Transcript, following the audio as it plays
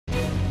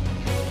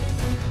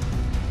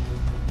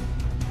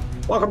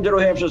Welcome to New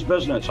Hampshire's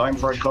Business. I'm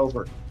Fred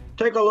Cofer.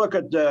 Take a look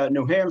at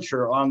New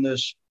Hampshire on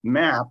this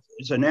map.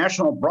 It's a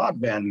national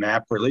broadband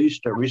map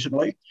released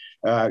recently,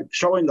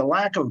 showing the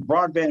lack of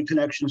broadband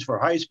connections for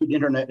high-speed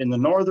internet in the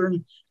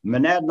northern,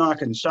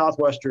 Monadnock, and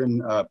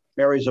southwestern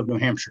areas of New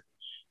Hampshire.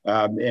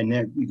 And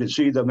then you can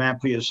see the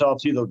map for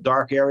yourself, see those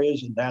dark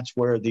areas, and that's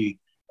where the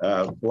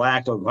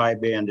lack of high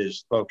band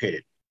is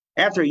located.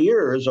 After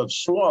years of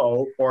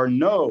slow or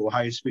no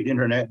high-speed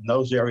internet in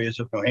those areas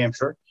of New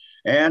Hampshire,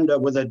 and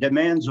with the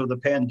demands of the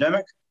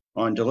pandemic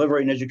on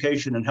delivering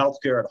education and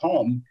healthcare at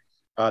home,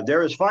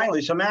 there is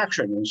finally some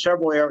action in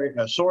several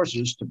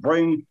sources to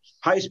bring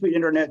high-speed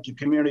internet to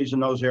communities in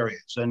those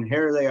areas. And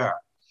here they are.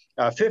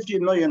 $50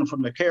 million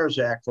from the CARES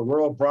Act for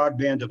rural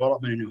broadband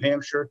development in New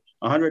Hampshire,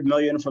 $100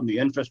 million from the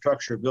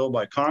infrastructure bill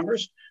by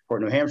Congress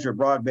for New Hampshire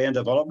broadband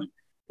development.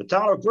 The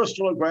town of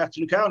Bristol and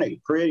Grafton County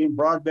creating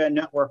broadband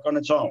network on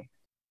its own.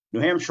 New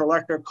Hampshire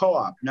Electric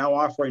Co-op now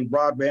offering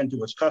broadband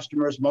to its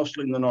customers,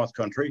 mostly in the North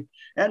Country,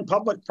 and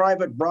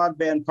public-private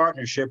broadband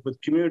partnership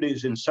with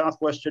communities in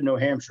southwestern New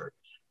Hampshire.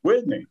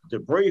 With me to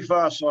brief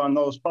us on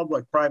those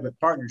public-private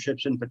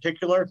partnerships in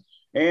particular,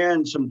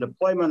 and some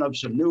deployment of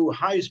some new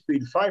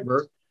high-speed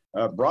fiber,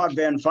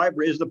 broadband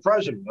fiber, is the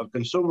president of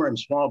Consumer and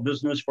Small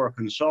Business for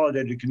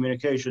Consolidated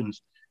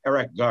Communications,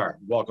 Eric Gard.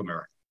 Welcome,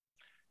 Eric.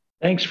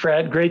 Thanks,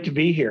 Fred. Great to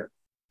be here.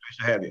 Nice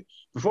to have you.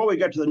 Before we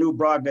get to the new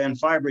broadband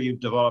fiber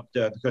you've developed,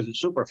 because it's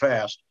super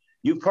fast,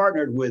 you've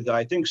partnered with,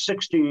 I think,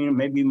 16,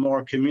 maybe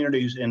more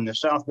communities in the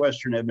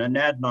southwestern and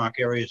Monadnock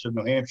areas of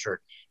New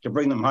Hampshire to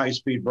bring them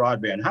high-speed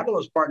broadband. How do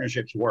those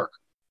partnerships work?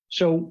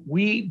 So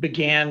we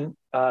began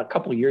a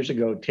couple of years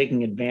ago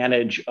taking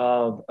advantage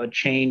of a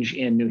change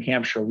in New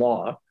Hampshire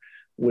law,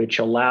 which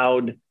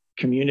allowed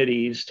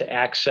communities to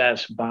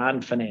access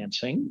bond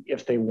financing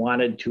if they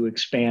wanted to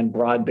expand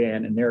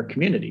broadband in their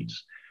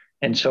communities.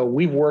 And so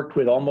we've worked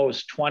with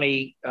almost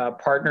 20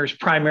 partners,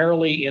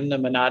 primarily in the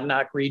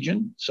Monadnock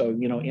region, so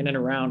in and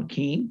around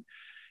Keene.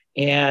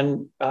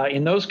 And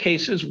in those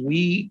cases,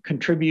 we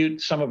contribute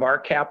some of our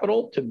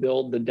capital to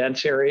build the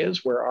dense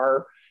areas where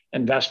our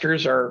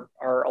investors are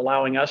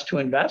allowing us to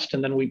invest.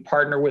 And then we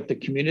partner with the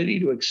community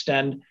to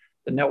extend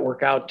the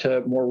network out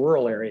to more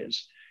rural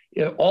areas.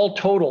 All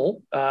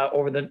total,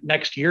 over the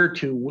next year or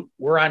two,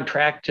 we're on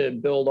track to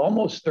build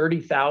almost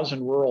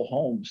 30,000 rural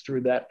homes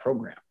through that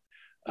program.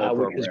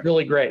 Which is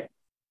really great.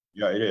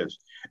 Yeah, it is.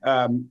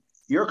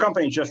 Your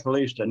company just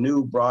released a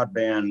new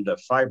broadband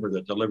fiber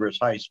that delivers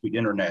high-speed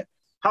internet.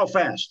 How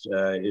fast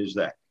is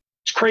that?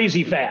 It's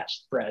crazy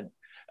fast, Fred.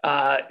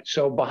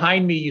 So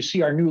behind me, you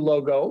see our new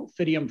logo,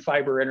 Fidium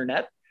Fiber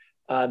Internet.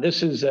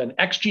 This is an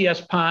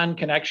XGS-PON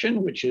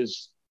connection, which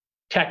is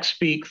tech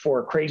speak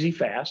for crazy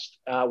fast.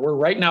 We're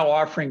right now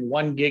offering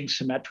 1 gig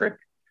symmetric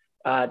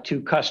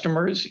to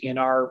customers in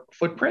our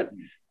footprint.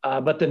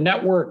 But the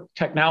network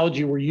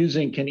technology we're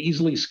using can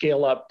easily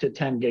scale up to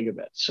 10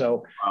 gigabits.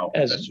 So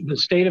as the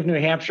state of New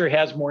Hampshire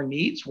has more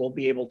needs, we'll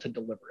be able to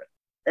deliver it.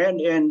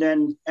 And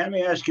then let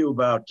me ask you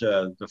about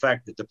the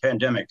fact that the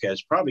pandemic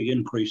has probably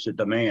increased the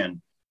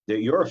demand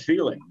that you're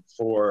feeling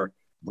for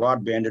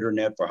broadband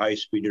internet, for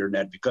high-speed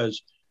internet,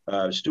 because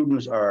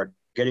students are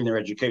getting their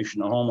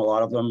education at home, a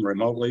lot of them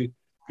remotely.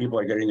 People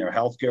are getting their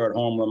healthcare at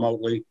home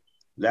remotely.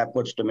 That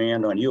puts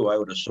demand on you, I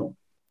would assume.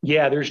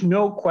 Yeah, there's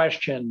no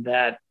question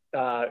that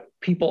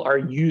people are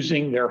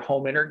using their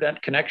home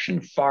internet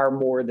connection far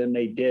more than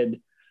they did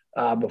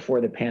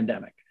before the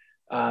pandemic.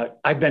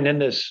 I've been in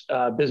this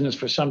business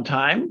for some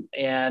time,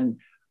 and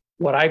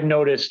what I've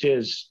noticed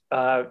is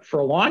for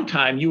a long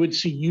time, you would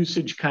see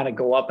usage kind of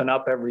go up and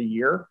up every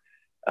year.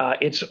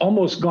 It's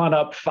almost gone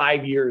up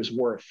 5 years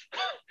worth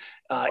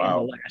in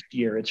the last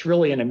year. It's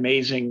really an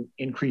amazing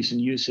increase in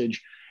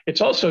usage.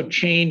 It's also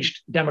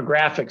changed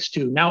demographics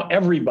too. Now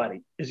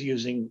everybody is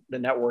using the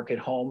network at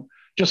home,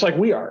 just like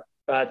we are.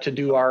 To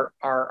do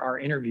our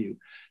interview.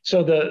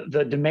 So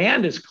the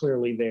demand is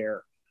clearly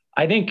there.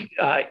 I think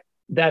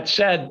that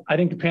said, I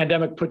think the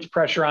pandemic puts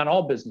pressure on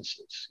all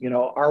businesses.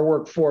 Our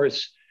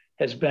workforce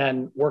has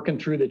been working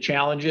through the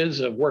challenges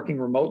of working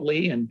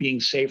remotely and being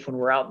safe when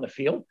we're out in the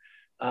field,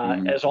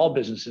 as all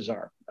businesses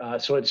are.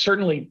 So it's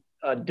certainly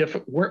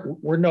different.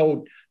 We're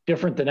no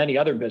different than any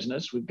other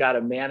business. We've got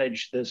to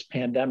manage this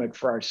pandemic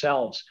for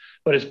ourselves.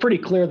 But it's pretty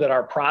clear that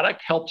our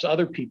product helps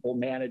other people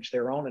manage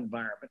their own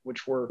environment,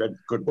 which we're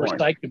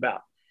psyched about.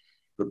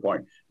 Good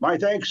point. My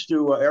thanks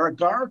to Eric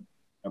Gard,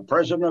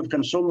 President of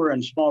Consumer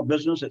and Small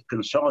Business at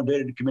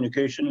Consolidated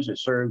Communications. It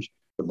serves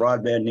the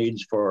broadband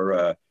needs for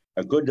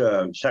a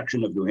good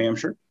section of New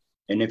Hampshire.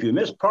 And if you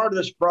missed part of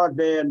this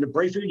broadband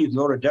briefing, you can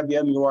go to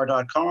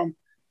WMUR.com,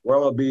 where it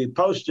will be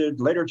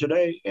posted later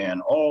today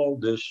and all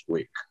this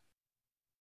week.